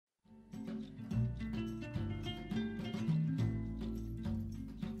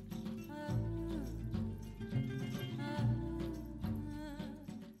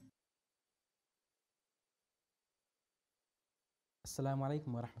Assalamu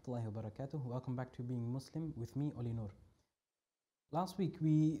alaikum wa rahmatullahi wa barakatuh. Welcome back to Being Muslim with me, Oli Noor. Last week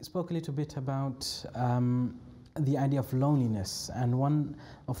we spoke a little bit about the idea of loneliness, and one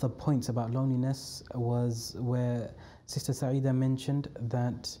of the points about loneliness was where Sister Saida mentioned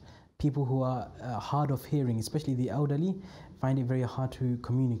that people who are hard of hearing, especially the elderly, find it very hard to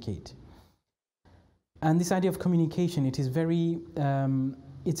communicate. And this idea of communication, it's a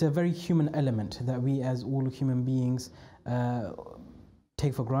very human element that we as all human beings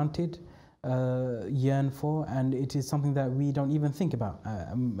take for granted, yearn for, and it is something that we don't even think about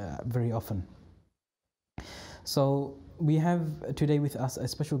very often. So we have today with us a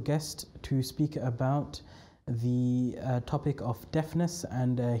special guest to speak about the topic of deafness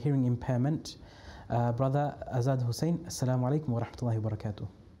and hearing impairment. Brother Azad Hussain, Assalamu alaikum wa rahmatullahi wa barakatuh.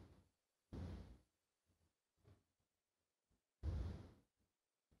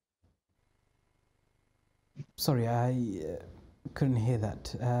 Sorry, I couldn't hear that.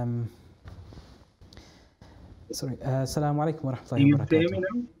 Sorry. Assalamu alaikum wa rahmatullahi wa barakatuh. Can you hear me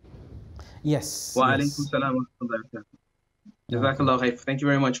now? Yes. Wa Yes. alaikum salam wa rahmatullahi wa barakatuh. Jazakallah khair. Thank you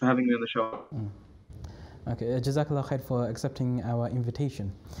very much for having me on the show. Okay. Jazakallah khair for accepting our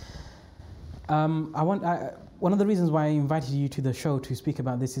invitation. One of the reasons why I invited you to the show to speak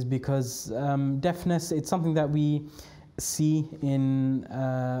about this is because deafness, it's something that we see in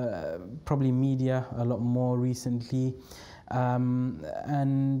probably media a lot more recently,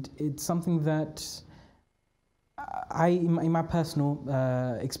 and it's something that in my personal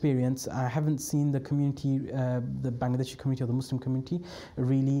experience, I haven't seen the community, the Bangladeshi community or the Muslim community,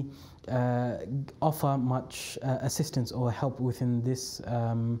 really offer much assistance or help within this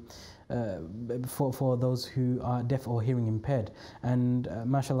for those who are deaf or hearing impaired. And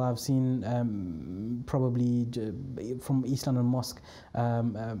mashallah, I've seen probably from East London Mosque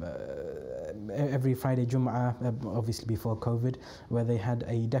every Friday Jum'ah, obviously before COVID, where they had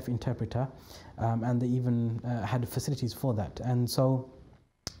a deaf interpreter, and they even had facilities for that. And so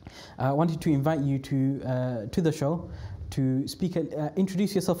I wanted to invite you to the show to speak,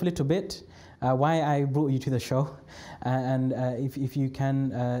 introduce yourself a little bit, why I brought you to the show, and if you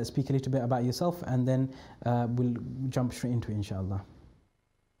can speak a little bit about yourself, and then we'll jump straight into it, inshallah.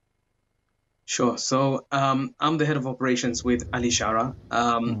 Sure. So I'm the head of operations with Ali Shara.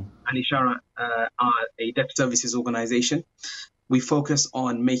 Ali Shara are a deaf services organization. We focus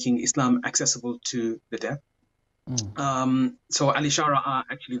on making Islam accessible to the deaf. So Ali Shara are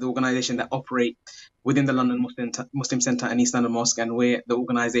actually the organization that operate within the London Muslim Centre and East London Mosque, and we're the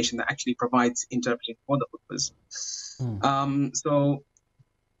organization that actually provides interpreting for the khutbahs. So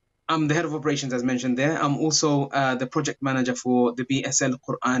I'm the head of operations, as mentioned there. I'm also the project manager for the BSL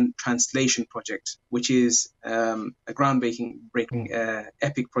Quran Translation Project, which is a groundbreaking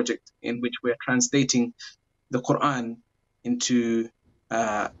epic project in which we're translating the Quran into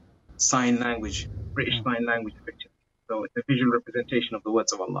sign language, British Sign Language, effectively. So it's a visual representation of the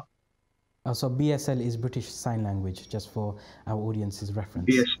words of Allah. So BSL is British Sign Language, just for our audience's reference.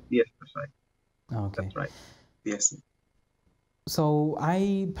 Yes, that's right. Okay. That's right. Yes. So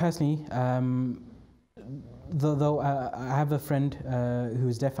I personally, though I have a friend who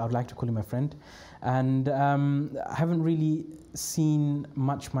is deaf, I would like to call him a friend, and I haven't really seen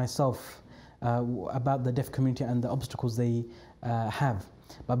much myself about the deaf community and the obstacles they have.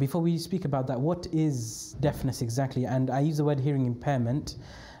 But before we speak about that, what is deafness exactly? And I use the word hearing impairment.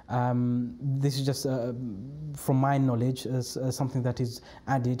 This is just from my knowledge as something that is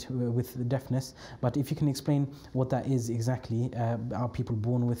added with deafness. But if you can explain what that is exactly, are people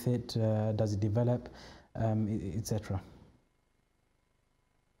born with it? Does it develop, etc.?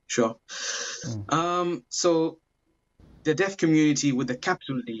 Sure. So the deaf community with the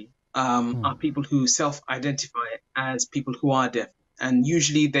capital D are people who self-identify as people who are deaf, and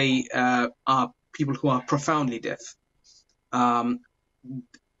usually they are people who are profoundly deaf.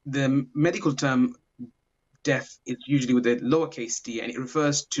 The medical term deaf is usually with a lowercase d, and it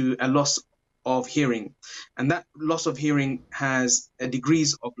refers to a loss of hearing. And that loss of hearing has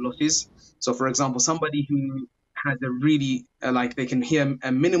degrees of losses. So, for example, somebody who has a really, they can hear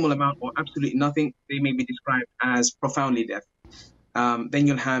a minimal amount or absolutely nothing, they may be described as profoundly deaf. Then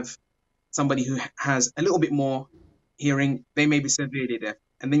you'll have somebody who has a little bit more hearing, they may be severely deaf.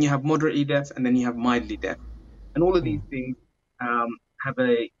 And then you have moderately deaf, and then you have mildly deaf. And all of these things have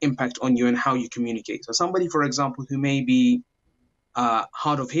an impact on you and how you communicate. So somebody, for example, who may be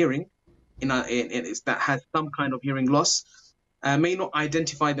hard of hearing, that has some kind of hearing loss, may not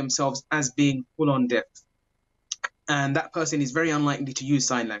identify themselves as being full-on deaf. And that person is very unlikely to use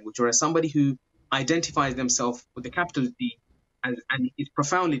sign language, whereas somebody who identifies themselves with the capital D and is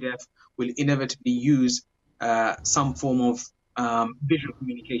profoundly deaf will inevitably use some form of visual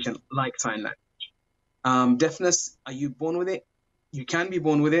communication like sign language. Deafness, are you born with it? You can be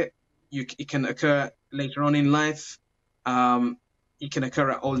born with it. It can occur later on in life. It can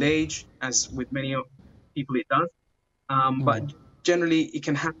occur at old age, as with many people it does. But generally, it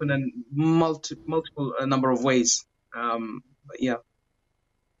can happen in multiple number of ways. But yeah.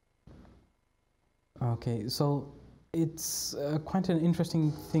 Okay, so it's quite an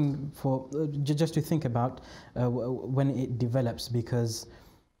interesting thing for just to think about when it develops, because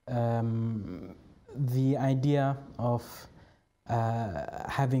the idea of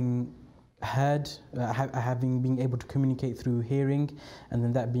having heard, having been able to communicate through hearing, and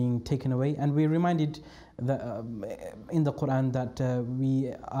then that being taken away, and we're reminded that in the Quran that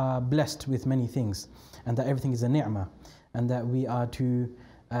we are blessed with many things, and that everything is a ni'mah, and that we are to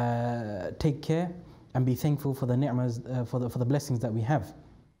take care and be thankful for the ni'mas, for the blessings that we have.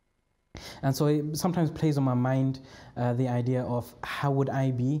 And so it sometimes plays on my mind the idea of how would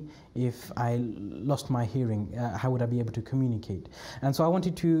I be if I lost my hearing? How would I be able to communicate? And so I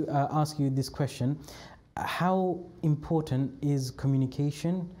wanted to ask you this question: how important is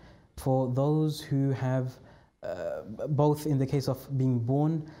communication for those who have, both in the case of being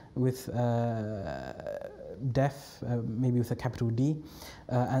born with deaf, maybe with a capital D,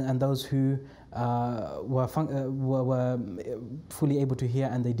 and those who were fully able to hear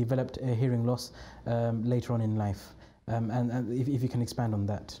and they developed a hearing loss later on in life? And if you can expand on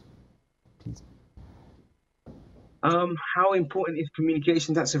that, please. How important is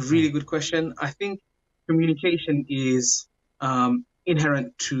communication? That's a really good question. I think communication is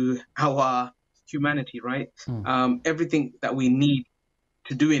inherent to our humanity, right? Everything that we need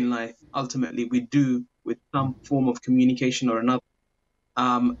to do in life, ultimately, we do with some form of communication or another.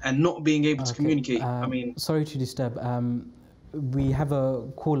 And not being able to communicate, I mean... Sorry to disturb. We have a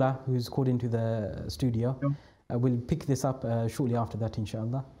caller who's called into the studio. We'll pick this up shortly after that,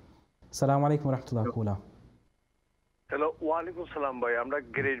 inshallah. Assalamu alaikum wa rahmatullah, caller. Hello, wa alaikum salam bhai. Amra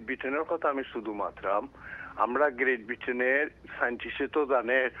Great Britainer kotha ami shudhu matram. Amra Great Britainer scientist to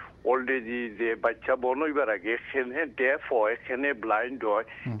jane already je bachcha born hoibar age khene deaf hoy, khene blind hoy,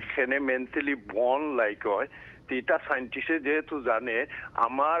 khene mentally born like hoy. এটা সায়েন্টিস্টে যেহেতু জানে,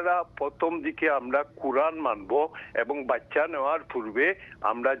 আমরা প্রথম দিকে আমরা কোরআন মানব এবং বাচ্চা নেওয়ার পূর্বে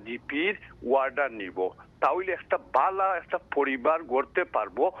আমরা জিপির ওয়ার্ডার নিব, তাহলে একটা ভালো একটা পরিবার গড়তে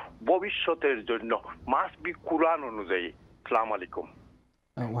পারবো ভবিষ্যতের জন্য। মাস্ট বি কোরআন অনুযায়ী। আসসালামু আলাইকুম।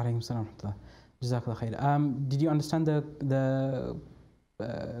 ওয়া আলাইকুম সালাম ওয়া রাহমাতুল্লাহ। Jazakallah khair. Did you understand the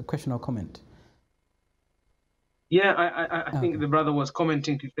question or comment? Yeah, I think the brother was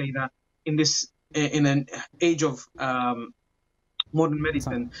commenting to say that in an age of modern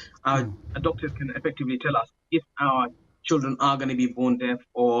medicine, doctors can effectively tell us if our children are going to be born deaf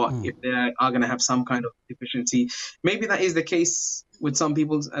or if they are going to have some kind of deficiency. Maybe that is the case with some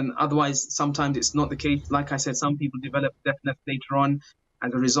people, and otherwise sometimes it's not the case. Like I said, some people develop deafness later on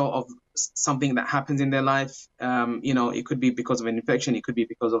as a result of something that happens in their life. It could be because of an infection, it could be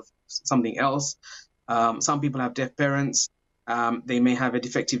because of something else. Some people have deaf parents. They may have a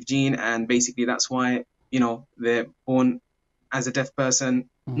defective gene, and basically that's why they're born as a deaf person.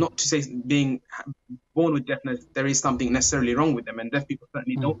 Not to say being born with deafness there is something necessarily wrong with them, and deaf people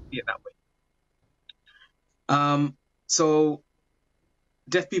certainly don't see it that way. So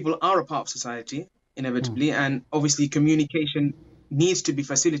deaf people are a part of society inevitably, and obviously communication needs to be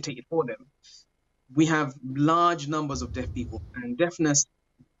facilitated for them. We have large numbers of deaf people, and deafness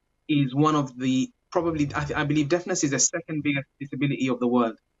is one of the I believe deafness is the second biggest disability of the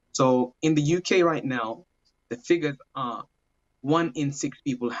world. So in the UK right now, the figures are 1 in 6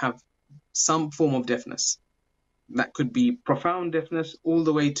 people have some form of deafness. That could be profound deafness all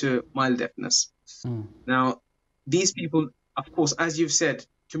the way to mild deafness. Now, these people, of course, as you've said,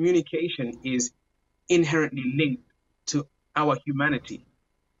 communication is inherently linked to our humanity.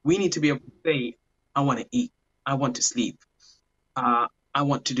 We need to be able to say, I want to eat, I want to sleep, I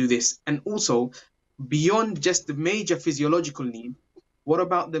want to do this. And also, beyond just the major physiological need, what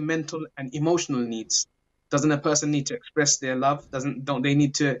about the mental and emotional needs? Doesn't a person need to express their love? Don't they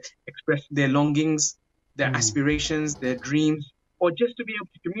need to express their longings, their aspirations, their dreams, or just to be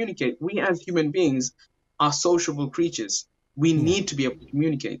able to communicate? We as human beings are sociable creatures. We need to be able to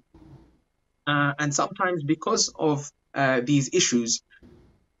communicate. And sometimes because of these issues,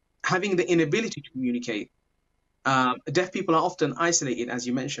 having the inability to communicate, deaf people are often isolated, as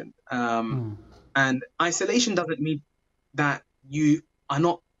you mentioned. And isolation doesn't mean that you are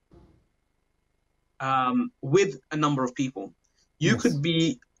not with a number of people. You could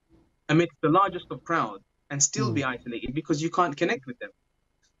be amidst the largest of crowds and still be isolated because you can't connect with them.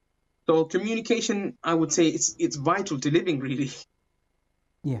 So communication, I would say, it's vital to living, really.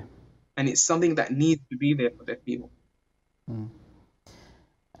 Yeah. And it's something that needs to be there for deaf people.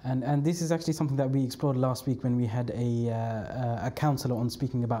 And this is actually something that we explored last week when we had a counselor on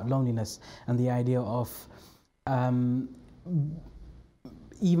speaking about loneliness and the idea of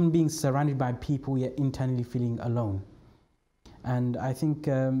even being surrounded by people yet internally feeling alone. And I think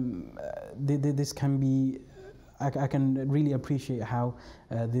this can be, I can really appreciate how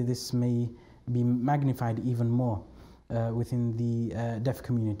this may be magnified even more within the deaf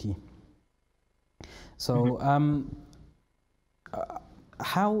community. So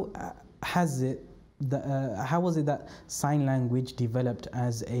how was it that sign language developed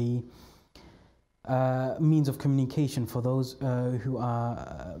as a means of communication for those who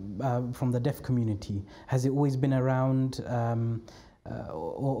are from the deaf community? Has it always been around,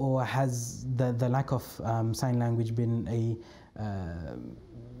 or has the lack of sign language been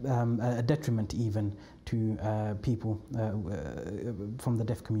a detriment even to people from the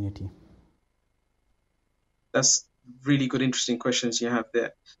deaf community? That's really good, interesting questions you have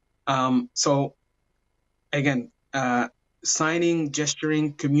there. So again, signing,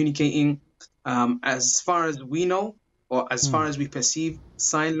 gesturing, communicating, as far as we know, or as far as we perceive,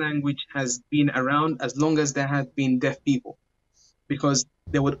 sign language has been around as long as there have been deaf people, because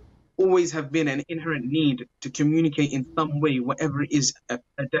there would always have been an inherent need to communicate in some way, whatever it is a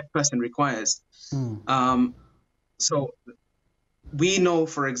deaf person requires. So we know,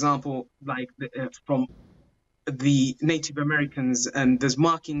 for example, like from the Native Americans, and there's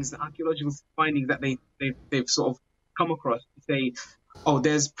markings, archaeological findings that they've sort of come across to say, oh,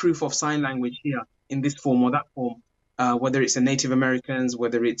 there's proof of sign language here in this form or that form, whether it's the Native Americans,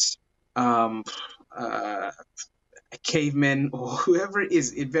 whether it's cavemen, or whoever it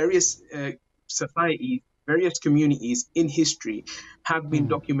is, in various societies, various communities in history have been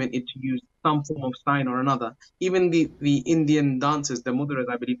documented to use some form of sign or another. Even the Indian dancers, the Mudaras,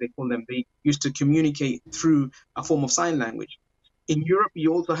 I believe they call them, they used to communicate through a form of sign language. In Europe,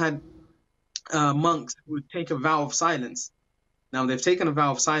 you also had monks who would take a vow of silence. Now, they've taken a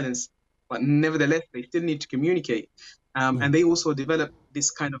vow of silence, but nevertheless, they still need to communicate. And they also developed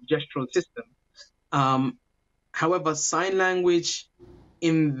this kind of gestural system. However, sign language,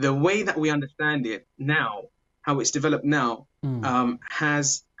 in the way that we understand it now, how it's developed now,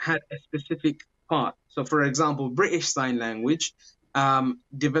 has had a specific part. So, for example, British Sign Language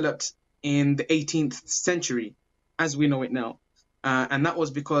developed in the 18th century, as we know it now. And that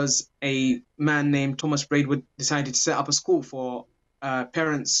was because a man named Thomas Braidwood decided to set up a school for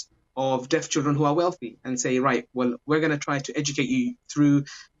parents of deaf children who are wealthy, and say, right, well, we're going to try to educate you through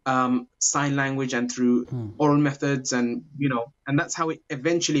sign language and through oral methods, and and that's how it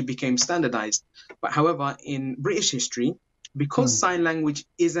eventually became standardized. But however, in British history, because sign language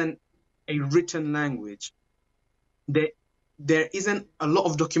isn't a written language, there isn't a lot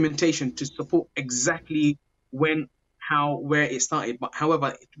of documentation to support exactly when, how, where it started. But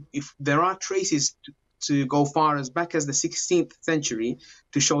however, if there are traces to go far as back as the 16th century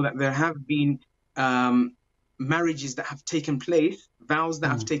to show that there have been marriages that have taken place, vows that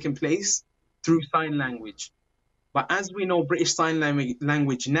have taken place through sign language. But as we know, British Sign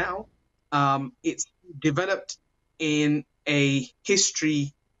Language now, it's developed in a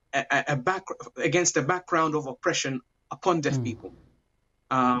history, against a background of oppression upon deaf people.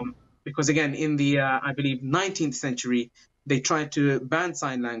 Because again, in the, I believe, 19th century, they tried to ban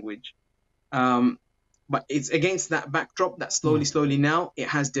sign language. But it's against that backdrop that slowly now it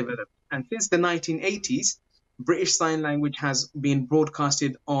has developed. And since the 1980s, British Sign Language has been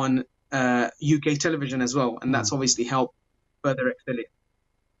broadcasted on UK television as well. And that's obviously helped further excel it.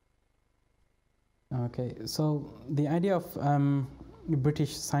 Okay, so the idea of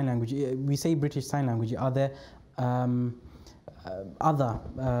British Sign Language, we say British Sign Language, are there other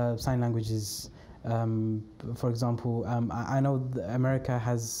sign languages? For example, I know America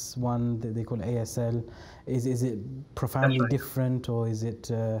has one that they call ASL. Is it profoundly different, or is it?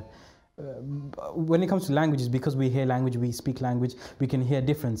 When it comes to languages, because we hear language, we speak language, we can hear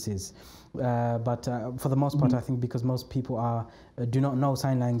differences. But for the most part, I think because most people do not know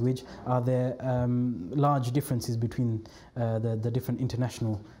sign language, are there large differences between the different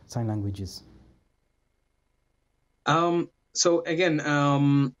international sign languages? So again,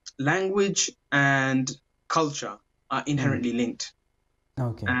 language and culture are inherently linked.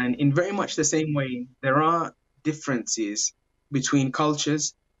 Okay. And in very much the same way, there are differences between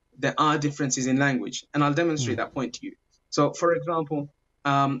cultures, there are differences in language. And I'll demonstrate that point to you. So, for example,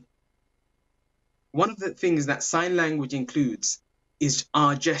 one of the things that sign language includes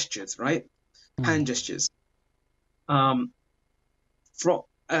are gestures, right? Hand gestures.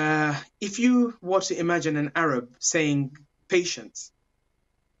 if you were to imagine an Arab saying patience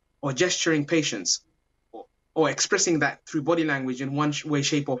or gesturing patience or expressing that through body language in one way,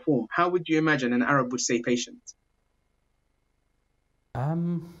 shape, or form, how would you imagine an Arab would say patience?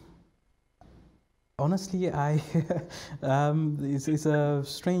 Honestly, it's a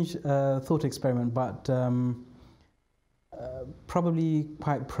strange thought experiment, but probably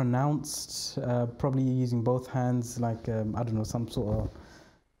quite pronounced. Probably using both hands, like I don't know, some sort of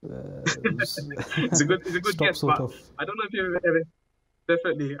It's a good stop guess, sort but of. I don't know if you've ever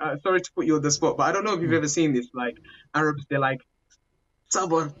definitely. Sorry to put you on the spot, but I don't know if you've ever seen this. Like Arabs, they're like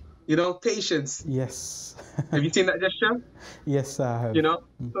sabr, patience. Yes. Have you seen that gesture? Yes, I have. So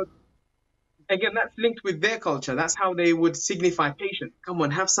again, that's linked with their culture. That's how they would signify patience. Come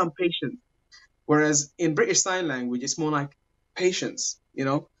on, have some patience. Whereas in British Sign Language, it's more like patience.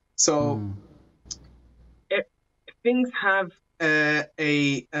 So things have a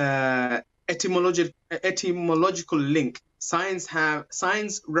etymological link.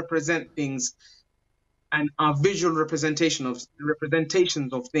 Signs represent things and are visual representations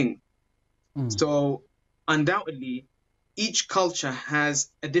of things. So undoubtedly, each culture has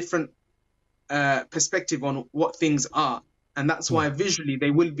a different perspective on what things are, and that's why visually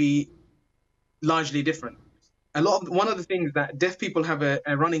they will be largely different. One of the things that deaf people have a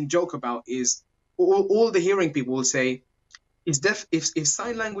running joke about is all the hearing people will say, if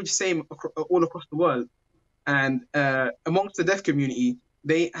sign language same all across the world, and amongst the deaf community,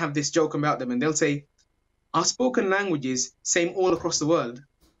 they have this joke about them, and they'll say, our spoken languages same all across the world,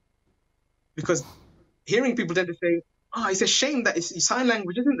 because hearing people tend to say, it's a shame that sign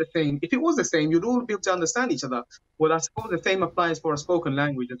language isn't the same. If it was the same, you'd all be able to understand each other. Well, I suppose the same applies for a spoken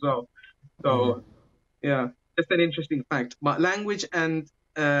language as well. So, yeah, just an interesting fact. But language and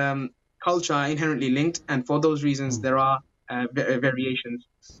culture are inherently linked, and for those reasons, there are variations.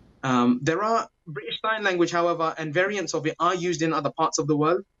 There are British Sign Language, however, and variants of it are used in other parts of the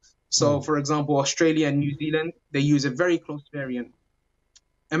world. So, for example, Australia and New Zealand, they use a very close variant.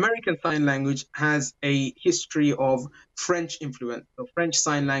 American Sign Language has a history of French influence. So French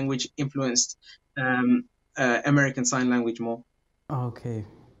Sign Language influenced American Sign Language more. Okay.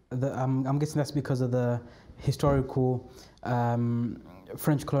 I'm guessing that's because of the historical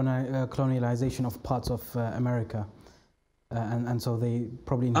French colonialization of parts of America. And so they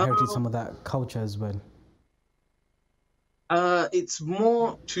probably inherited some of that culture as well. It's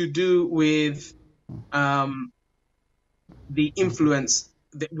more to do with the influence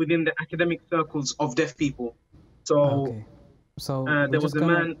within the academic circles of deaf people. So, there was a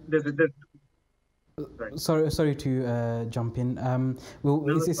man. Sorry to jump in.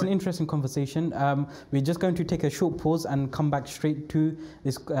 It's an interesting conversation. We're just going to take a short pause and come back straight to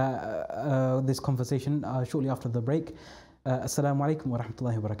this this conversation shortly after the break. Assalamu alaikum wa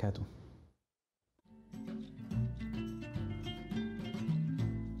rahmatullahi wa barakatuh.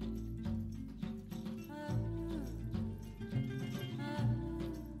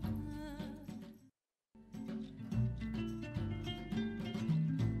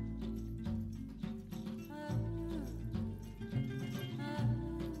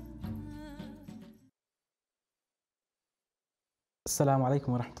 Assalamu alaikum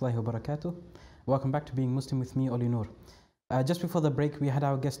wa rahmatullahi wa barakatuh. Welcome back to Being Muslim with me, Oli Noor. Just before the break, we had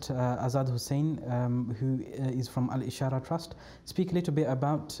our guest Azad Hussain, who is from Al Ishara Trust, speak a little bit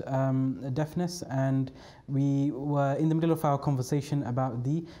about deafness, and we were in the middle of our conversation about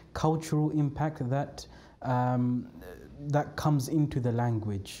the cultural impact that that comes into the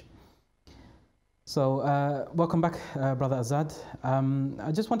language. So, welcome back, Brother Azad.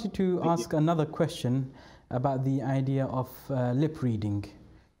 I just wanted to ask another question about the idea of lip reading.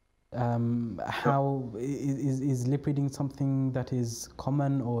 How is lip reading something that is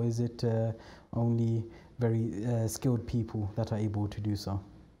common, or is it only very skilled people that are able to do so?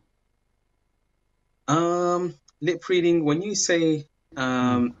 Lip reading, when you say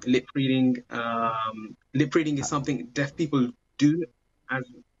lip reading is something deaf people do as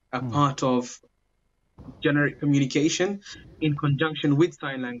a part of generic communication in conjunction with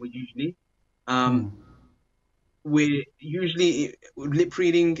sign language usually. Lip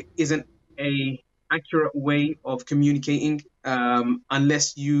reading isn't a accurate way of communicating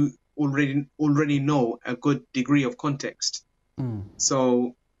unless you already know a good degree of context.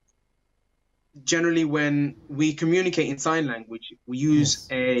 So generally, when we communicate in sign language, we use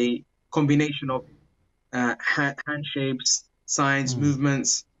a combination of hand shapes, signs,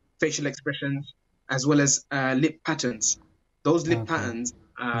 movements, facial expressions, as well as lip patterns. Those lip patterns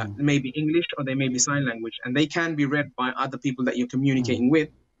may be English or they may be sign language, and they can be read by other people that you're communicating with.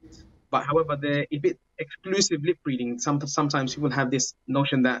 But however, if it's exclusive lip reading, sometimes people have this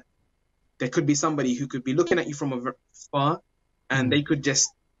notion that there could be somebody who could be looking at you from far, and they could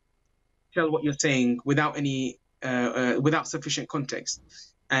just tell what you're saying without any without sufficient context.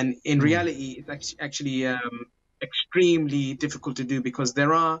 And in reality, it's actually extremely difficult to do, because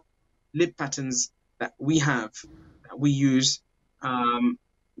there are lip patterns that we use,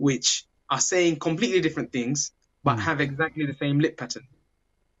 which are saying completely different things, but have exactly the same lip pattern.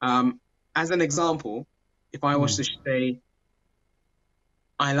 As an example, if I was to say,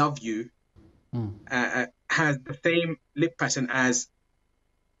 I love you, has the same lip pattern as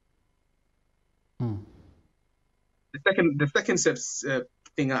the second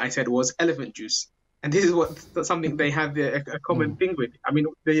thing that I said was elephant juice. And this is something they have a common thing with. I mean,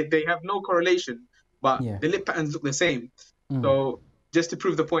 they have no correlation, but the lip patterns look the same. So just to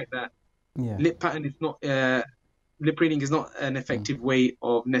prove the point that lip pattern is not lip reading is not an effective way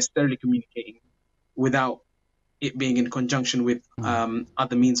of necessarily communicating without it being in conjunction with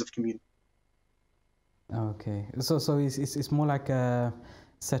other means of communication. Okay, so it's more like a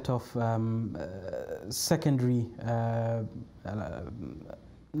set of secondary,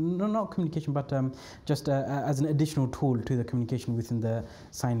 not communication, but just as an additional tool to the communication within the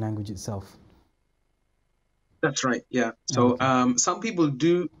sign language itself. That's right, yeah. So some people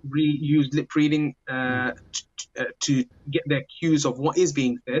do use lip reading to get their cues of what is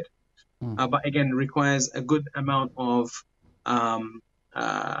being said, but again, requires a good amount of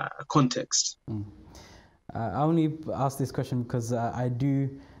context. I only ask this question because I do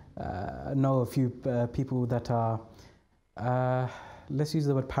know a few people that are, let's use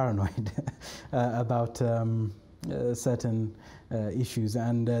the word paranoid, about certain issues,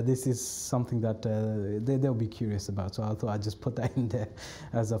 and this is something that they'll be curious about. So I thought I'd just put that in there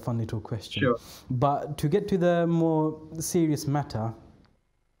as a fun little question. Sure. But to get to the more serious matter,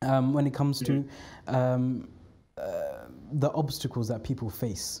 when it comes to the obstacles that people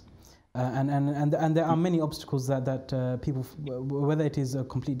face. And there are many obstacles that people, whether it is a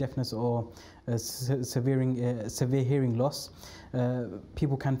complete deafness or severe hearing loss,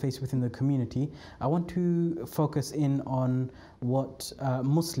 people can face within the community. I want to focus in on what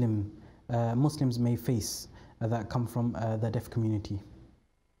Muslims may face that come from the deaf community.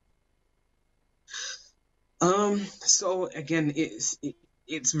 So again,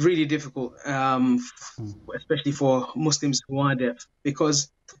 it's really difficult, especially for Muslims who are deaf,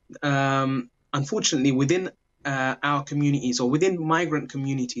 because unfortunately within our communities, or within migrant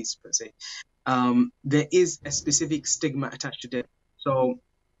communities per se, there is a specific stigma attached to deaf. So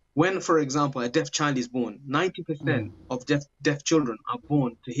when, for example, a deaf child is born, 90% of deaf children are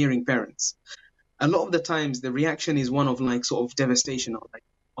born to hearing parents. A lot of the times the reaction is one of like sort of devastation, or like,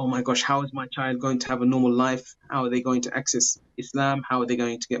 oh my gosh, how is my child going to have a normal life? How are they going to access Islam? How are they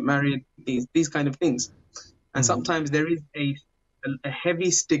going to get married? These kind of things. And sometimes there is a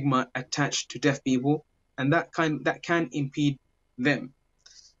heavy stigma attached to deaf people, and that can impede them.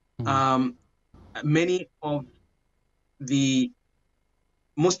 Many of the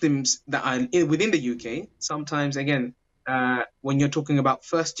Muslims that are within the UK, sometimes, again, when you're talking about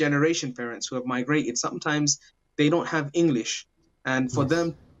first generation parents who have migrated, sometimes they don't have English. And for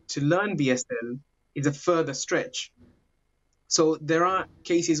them to learn BSL is a further stretch. So there are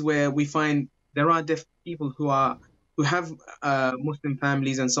cases where we find there are deaf people who have Muslim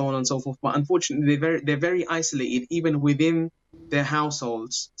families and so on and so forth, but unfortunately they're very isolated even within their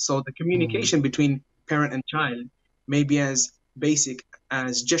households. So the communication between parent and child may be as basic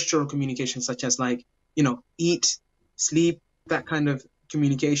as gestural communication, such as like, eat, sleep, that kind of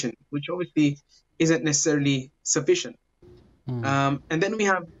communication, which obviously isn't necessarily sufficient. And then we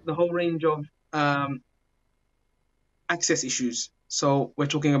have the whole range of access issues. So we're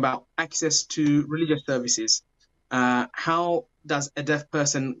talking about access to religious services. How does a deaf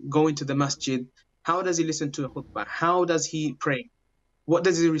person go into the masjid? How does he listen to a khutbah? How does he pray? What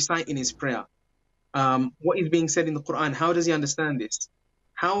does he recite in his prayer? What is being said in the Quran? How does he understand this?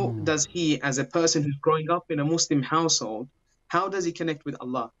 How does he, as a person who's growing up in a Muslim household, how does he connect with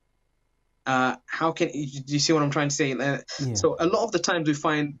Allah? Do you see what I'm trying to say? So a lot of the times we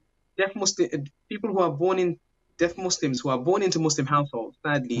find people who are born in deaf Muslims who are born into Muslim households,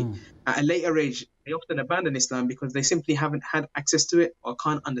 sadly, at a later age, they often abandon Islam because they simply haven't had access to it or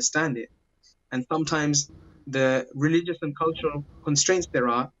can't understand it. And sometimes the religious and cultural constraints they're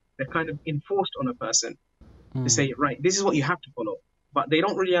kind of enforced on a person to say, right, this is what you have to follow. But they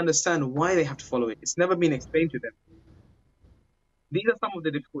don't really understand why they have to follow it. It's never been explained to them. These are some of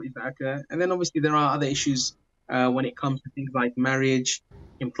the difficulties that occur. And then obviously there are other issues when it comes to things like marriage,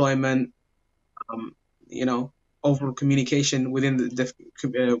 employment, overall communication within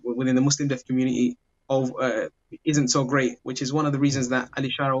the Muslim deaf community isn't so great, which is one of the reasons that Al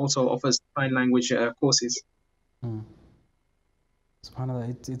Ishara also offers sign language courses.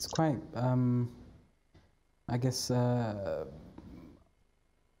 SubhanAllah, it's quite, I guess,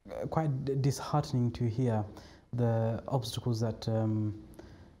 quite disheartening to hear the obstacles that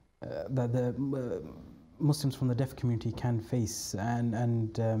that the Muslims from the deaf community can face,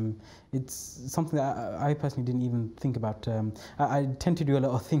 and it's something that I personally didn't even think about. I tend to do a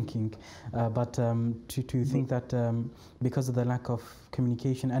lot of thinking, but to think that because of the lack of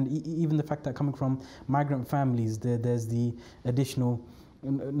communication and even the fact that coming from migrant families, there's the additional,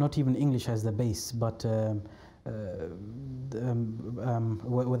 not even English as the base, but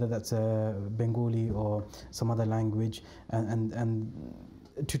whether that's Bengali or some other language, and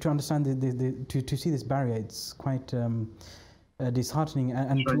to understand to see this barrier, it's quite disheartening,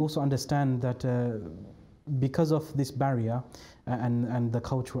 and to also understand that because of this barrier and the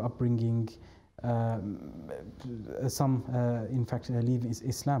cultural upbringing, some in fact leave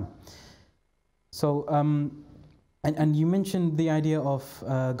Islam. So and you mentioned the idea of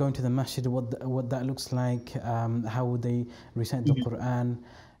going to the masjid, what that looks like, how would they recite the Quran.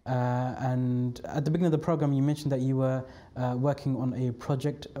 And at the beginning of the program, you mentioned that you were working on a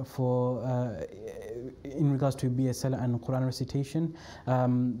project for in regards to BSL and Quran recitation.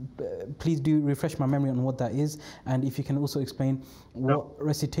 Please do refresh my memory on what that is, and if you can also explain what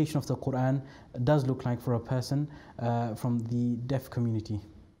recitation of the Quran does look like for a person from the deaf community.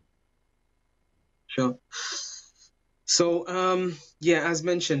 Sure. So yeah, as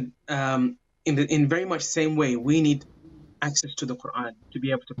mentioned, in very much the same way, we need access to the Quran to be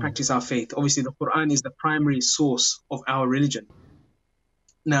able to practice our faith. Obviously, the Quran is the primary source of our religion.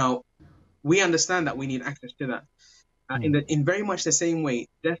 Now, we understand that we need access to that. In very much the same way,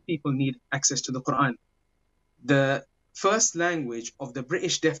 deaf people need access to the Quran. The first language of the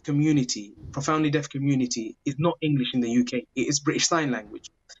British deaf community, profoundly deaf community, is not English in the UK. It is British Sign Language.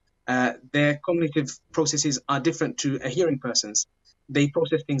 Their cognitive processes are different to a hearing person's. They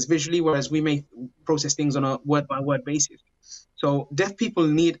process things visually, whereas we may process things on a word-by-word basis. So deaf people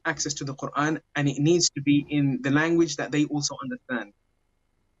need access to the Quran, and it needs to be in the language that they also understand.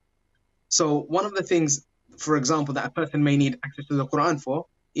 So one of the things, for example, that a person may need access to the Quran for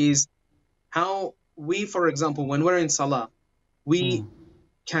is how we, for example, when we're in Salah, we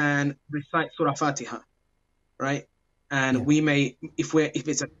can recite Surah Fatiha, right? And we may, if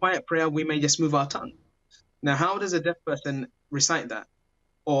it's a quiet prayer, we may just move our tongue. Now, how does a deaf person recite that?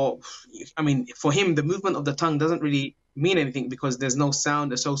 Or, I mean, for him, the movement of the tongue doesn't really mean anything because there's no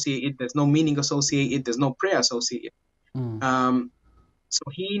sound associated, there's no meaning associated, there's no prayer associated. So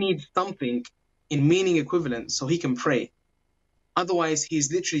he needs something in meaning equivalent so he can pray. Otherwise,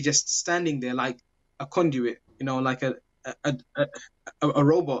 he's literally just standing there like a conduit, you know, like a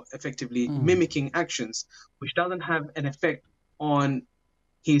robot, effectively mimicking actions, which doesn't have an effect on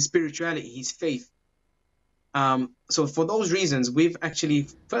his spirituality, his faith. So for those reasons, we've actually,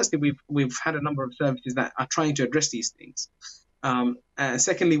 firstly, we've had a number of services that are trying to address these things.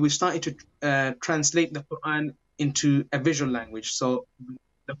 Secondly, we've started to translate the Quran into a visual language. So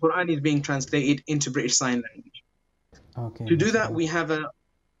the Quran is being translated into British Sign Language. Okay. To do that, we have a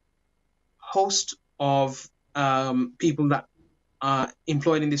host of people that are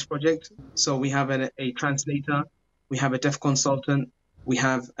employed in this project. So we have a translator, we have a deaf consultant, we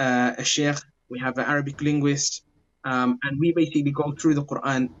have a sheikh, we have an Arabic linguist, and we basically go through the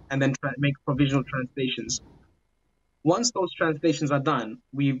Quran and then make provisional translations. Once those translations are done,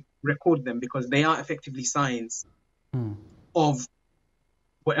 we record them because they are effectively signs of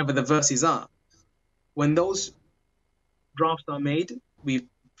whatever the verses are. When those drafts are made, we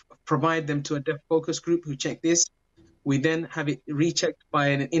provide them to a deaf focus group who check this. We then have it rechecked by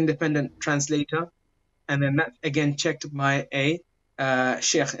an independent translator, and then that's again checked by a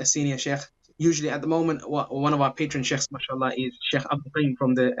sheikh, a senior sheikh. Usually at the moment, one of our patron sheikhs, mashallah, is Sheikh Abdul Qayyum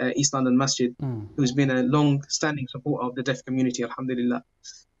from the East London Masjid, who's been a long-standing supporter of the deaf community, alhamdulillah.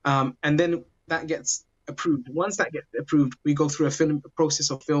 And then that gets approved. Once that gets approved, we go through a process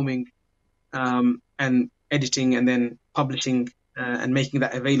of filming and editing and then publishing and making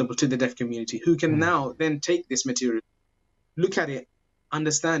that available to the deaf community, who can now then take this material, look at it,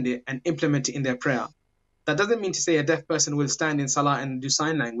 understand it, and implement it in their prayer. That doesn't mean to say a deaf person will stand in Salah and do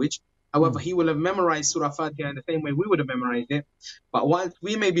sign language. However, he will have memorized Surah Fatiha in the same way we would have memorized it. But whilst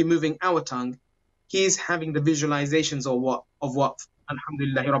we may be moving our tongue, he's having the visualizations of what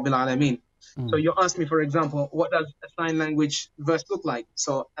Alhamdulillahi Rabbil Alameen. So you asked me, for example, what does a sign language verse look like?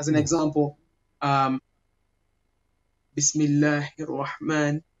 So as an example, Bismillahir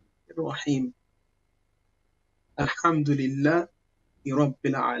Rahmanir Rahim. Alhamdulillah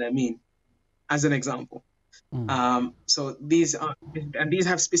Rabbil Alameen, as an example. So these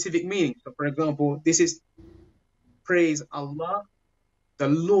have specific meanings. So for example, this is praise Allah, the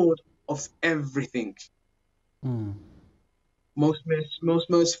Lord of everything. Most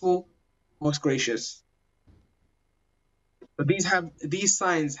merciful, most gracious. But these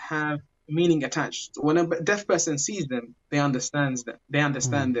signs have meaning attached. When a deaf person sees them, they understand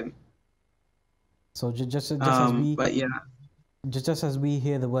them. So just as we, but yeah, just as we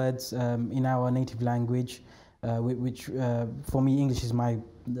hear the words in our native language, which for me English is my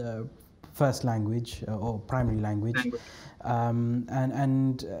first language or primary language,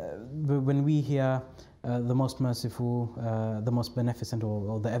 and when we hear the most merciful, the most beneficent,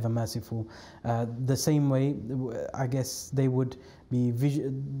 or the ever merciful, the same way, I guess they would be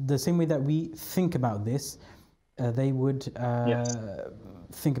the same way that we think about this, they would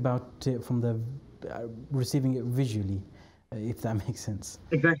think about it from the receiving it visually, if that makes sense.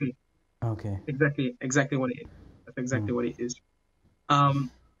 Exactly. Okay. Exactly what it is. That's exactly what it is.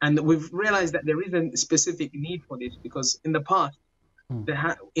 And we've realized that there is a specific need for this, because in the past,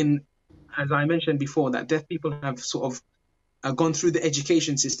 as I mentioned before, that deaf people have sort of gone through the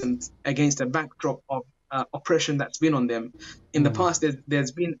education system against a backdrop of oppression that's been on them. In the past,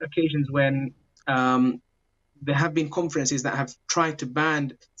 there's been occasions when there have been conferences that have tried to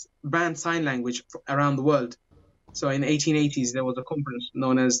ban sign language around the world. So in the 1880s, there was a conference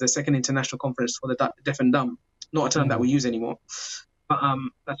known as the Second International Conference for the Deaf and Dumb, not a term that we use anymore, but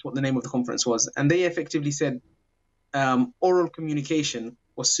that's what the name of the conference was. And they effectively said oral communication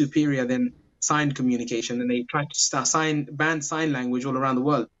was superior than signed communication, and they tried to ban sign language all around the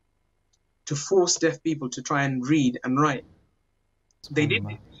world to force deaf people to try and read and write. They did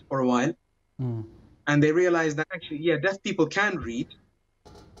this for a while, and they realized that actually, deaf people can read,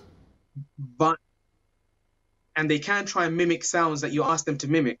 and they can try and mimic sounds that you ask them to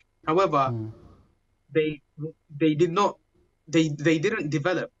mimic. However, they didn't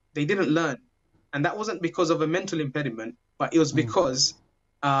develop, they didn't learn, and that wasn't because of a mental impediment, but it was because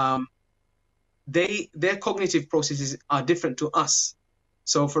their cognitive processes are different to us.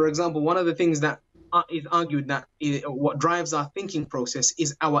 So, for example, one of the things that is argued that what drives our thinking process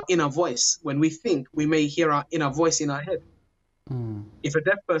is our inner voice. When we think, we may hear our inner voice in our head. If a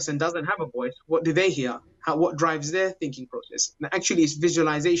deaf person doesn't have a voice, what do they hear? What drives their thinking process? And actually, it's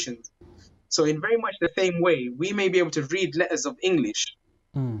visualizations. So in very much the same way, we may be able to read letters of English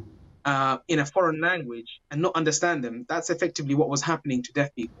in a foreign language and not understand them. That's effectively what was happening to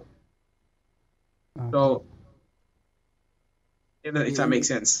deaf people. Okay. So, if that makes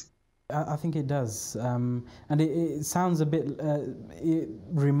sense. I think it does. And it sounds a bit, it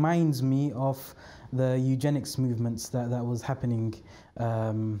reminds me of the eugenics movements that was happening,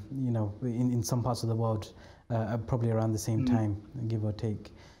 in some parts of the world, probably around the same time, give or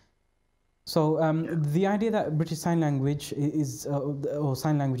take. So the idea that British Sign Language is, or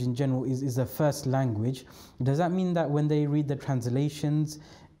sign language in general, is a first language, does that mean that when they read the translations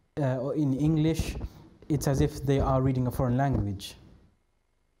in English, it's as if they are reading a foreign language?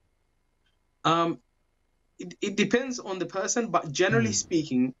 It depends on the person, but generally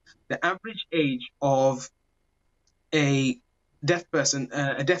speaking, the average age of a deaf person,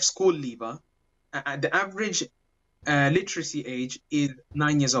 a deaf school leaver, the average literacy age is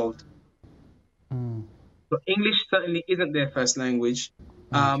 9 years old. So English certainly isn't their first language.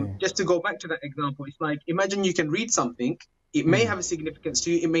 Just to go back to that example, it's like, imagine you can read something. It may have a significance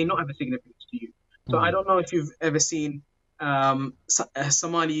to you. It may not have a significance to you. So I don't know if you've ever seen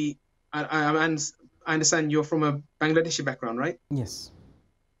Somali. I understand you're from a Bangladeshi background, right? Yes.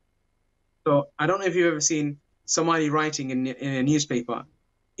 So I don't know if you've ever seen Somali writing in a newspaper.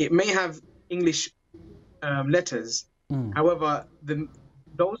 It may have English letters. However,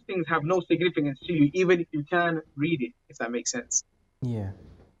 those things have no significance to you, even if you can read it, if that makes sense. Yeah.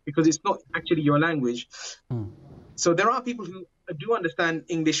 Because it's not actually your language. So there are people who do understand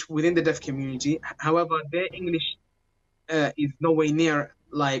English within the deaf community. However, their English is nowhere near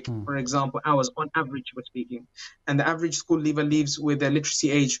like, for example, ours on average, we're speaking. And the average school leaver leaves with a literacy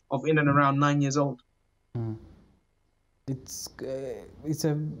age of in and around 9 years old. It's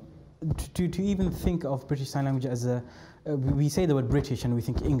to even think of British Sign Language as a, we say the word British and we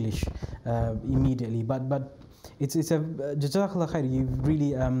think English immediately, but it's a, Jazakallah khair, you've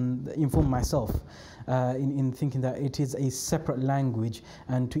really informed myself in thinking that it is a separate language,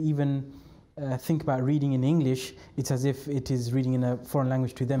 and to even think about reading in English, it's as if it is reading in a foreign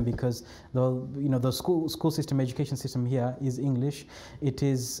language to them, because the school system, education system here is English. It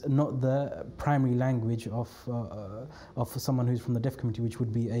is not the primary language of someone who's from the deaf community, which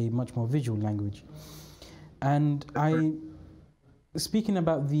would be a much more visual language. And speaking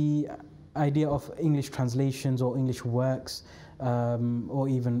about the idea of English translations or English works, or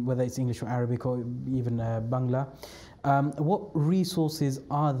even whether it's English or Arabic or even Bangla, what resources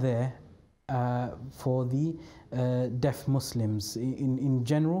are there for the deaf Muslims in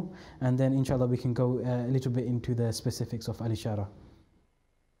general? And then inshallah we can go a little bit into the specifics of Al-Ishara.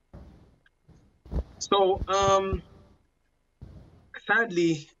 So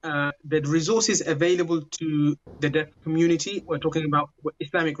sadly, the resources available to the deaf community, we're talking about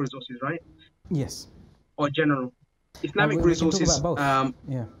Islamic resources, right? Yes. Or general Islamic we resources. Can talk about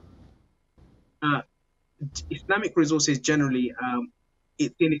both. Islamic resources generally,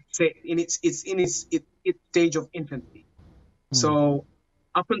 it's in its stage of infancy. So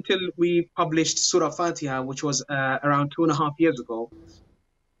up until we published Surah Fatiha, which was around 2.5 years ago,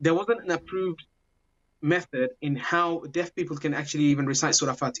 there wasn't an approved method in how deaf people can actually even recite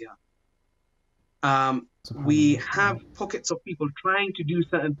Surah Fatiha. We have pockets of people trying to do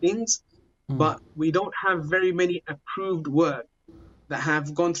certain things, but we don't have very many approved works that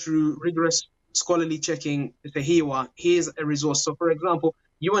have gone through rigorous scholarly checking to say, here's a resource. So, for example,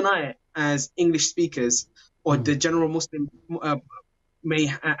 you and I, as English speakers, or the general Muslim,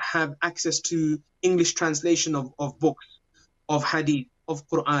 may have access to English translation of books, of hadith, of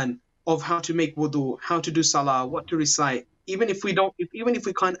Quran, of how to make wudu, how to do salah, what to recite. Even if we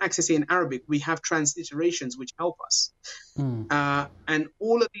can't access it in Arabic, we have transliterations which help us. And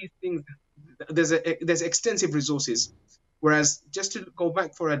all of these things, there's extensive resources. Whereas just to go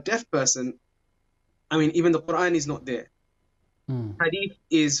back for a deaf person, I mean, even the Quran is not there. Hadith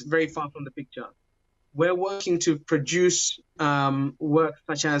is very far from the picture. We're working to produce work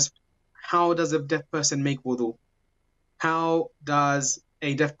such as, how does a deaf person make wudu? How does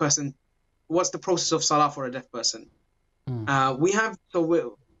a deaf person, what's the process of salah for a deaf person?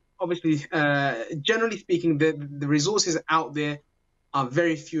 We're obviously, generally speaking, the resources out there are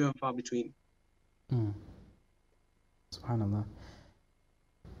very few and far between. Subhanallah.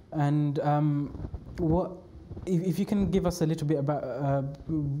 And what, if you can give us a little bit about,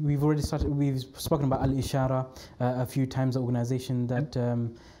 we've spoken about Al-Ishara a few times, the organization that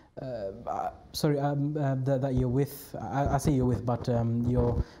that you're with. I say you're with, but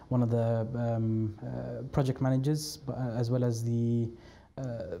you're one of the project managers, as well as the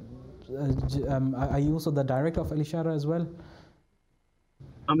are you also the director of Al-Ishara as well?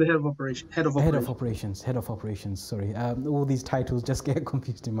 I'm the head of operations. Sorry, all these titles just get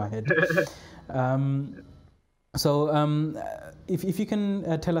confused in my head. If you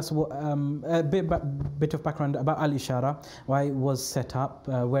can tell us what, a bit of background about Al-Ishara, why it was set up,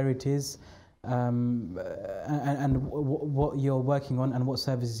 where it is, and what you're working on and what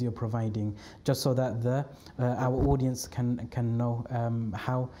services you're providing, just so that our audience can know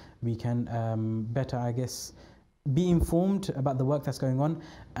how we can better, I guess, be informed about the work that's going on,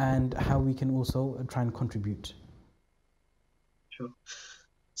 and how we can also try and contribute. Sure.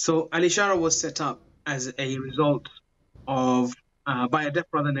 So Al-Ishara was set up as a result of by a deaf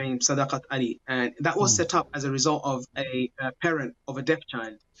brother named Sadaqat Ali, and that was set up as a result of a parent of a deaf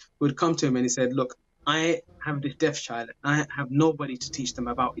child who would come to him and he said, look, I have this deaf child, I have nobody to teach them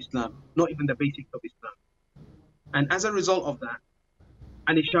about Islam, not even the basics of Islam. And as a result of that,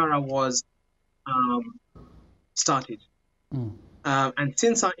 Al-Ishara was started. And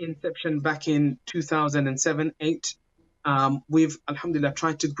since our inception back in 2007-8, we've, alhamdulillah,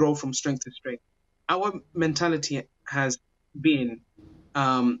 tried to grow from strength to strength. Our mentality has been,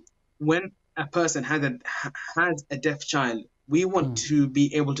 when a person has a deaf child, we want to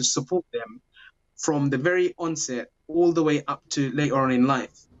be able to support them from the very onset all the way up to later on in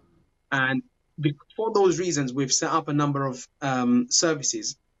life. And for those reasons, we've set up a number of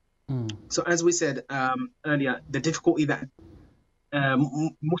services. So as we said earlier, the difficulty that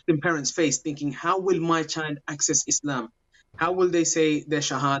Muslim parents face, thinking, how will my child access Islam? How will they say their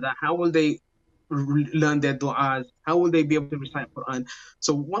Shahada? How will they learn their du'as? How will they be able to recite Quran?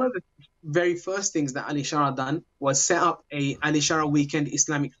 So one of the very first things that Al-Ishara done was set up a Al-Ishara Weekend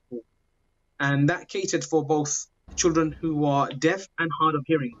Islamic School. And that catered for both children who are deaf and hard of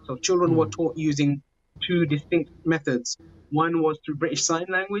hearing. So children were taught using two distinct methods. One was through British Sign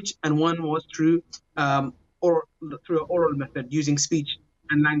Language, and one was through an oral method using speech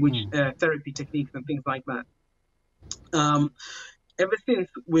and language therapy techniques and things like that. Ever since,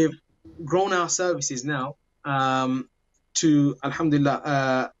 we've grown our services now to,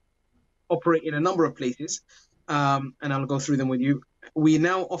 alhamdulillah, operate in a number of places, and I'll go through them with you. We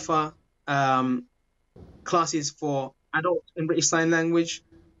now offer classes for adults in British Sign Language.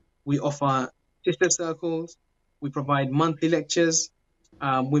 We offer sister circles. We provide monthly lectures.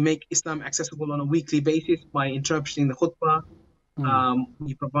 We make Islam accessible on a weekly basis by interpreting the khutbah.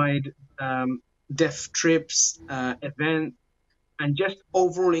 We provide deaf trips, events, and just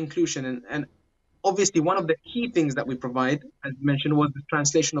overall inclusion. And obviously, one of the key things that we provide, as mentioned, was the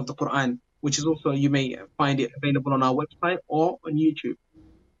translation of the Quran, which is also, you may find it available on our website or on YouTube.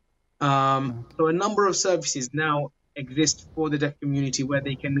 So a number of services now exist for the deaf community where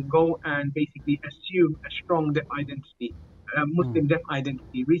they can go and basically assume a strong deaf identity, a Muslim deaf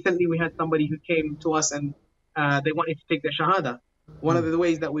identity. Recently, we had somebody who came to us and they wanted to take their Shahada. One of the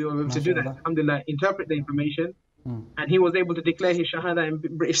ways that we were able to do that, alhamdulillah, interpret the information, and he was able to declare his Shahada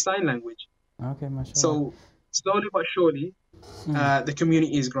in British Sign Language. Okay, mashallah. So slowly but surely, the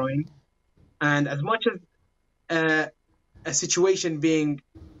community is growing. And as much as a situation being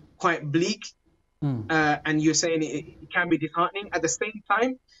quite bleak, and you're saying it can be disheartening, at the same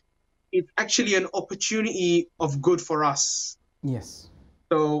time, it's actually an opportunity of good for us. Yes.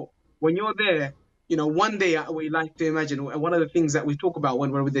 So when you're there, you know, one day we like to imagine, one of the things that we talk about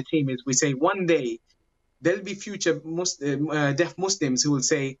when we're with the team is we say one day there'll be future deaf Muslims who will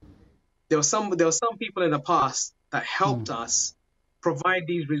say, there were some people in the past that helped us provide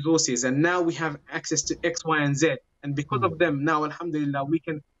these resources, and now we have access to X, Y, and Z. And because of them, now, alhamdulillah, we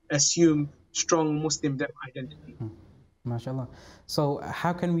can assume strong Muslim deaf identity. MashaAllah. So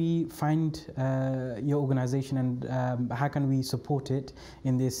how can we find your organization, and how can we support it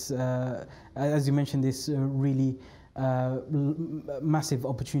in this, as you mentioned, this really massive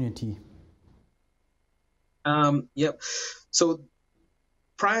opportunity? Yep. So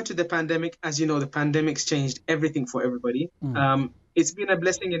prior to the pandemic, as you know, the pandemic's changed everything for everybody. It's been a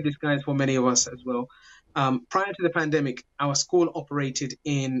blessing in disguise for many of us as well. Prior to the pandemic, our school operated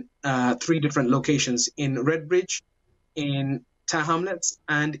in 3 different locations: in Redbridge, in Tower Hamlets,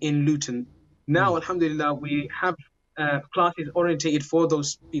 and in Luton. Now, alhamdulillah, we have classes orientated for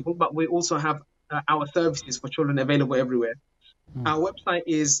those people, but we also have our services for children available everywhere. Our website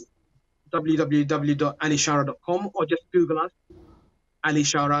is www.alishara.com, or just Google us,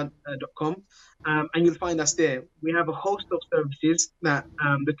 alishara.com, and you'll find us there. We have a host of services that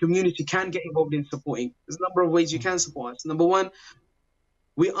the community can get involved in supporting. There's a number of ways you can support us. Number one,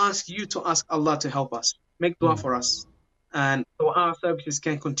 we ask you to ask Allah to help us. Make dua for us, and so our services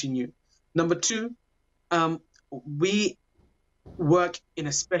can continue. Number two, we work in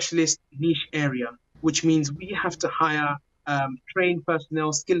a specialist niche area, which means we have to hire trained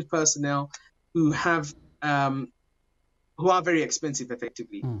personnel, skilled personnel who are very expensive,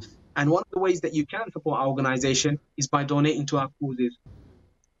 effectively. And one of the ways that you can support our organization is by donating to our causes,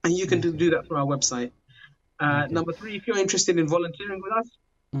 and you can do that through our website. Number three, if you're interested in volunteering with us,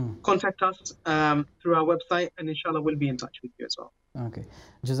 contact us through our website, and inshallah we'll be in touch with you as well. Okay,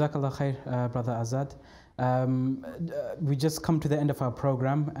 Jazakallah khair, Brother Azad. We just come to the end of our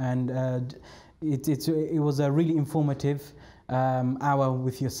program, and it was a really informative hour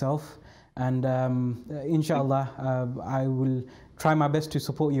with yourself, and inshallah I will try my best to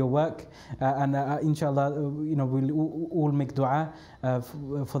support your work, and inshallah, you know, we'll all make dua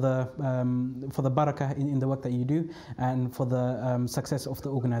for the barakah in the work that you do, and for the success of the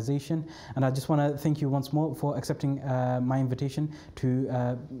organization. And I just want to thank you once more for accepting my invitation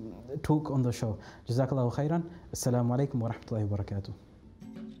to talk on the show. Jazakallahu khairan. Assalamu alaikum wa rahmatullahi wa barakatuh.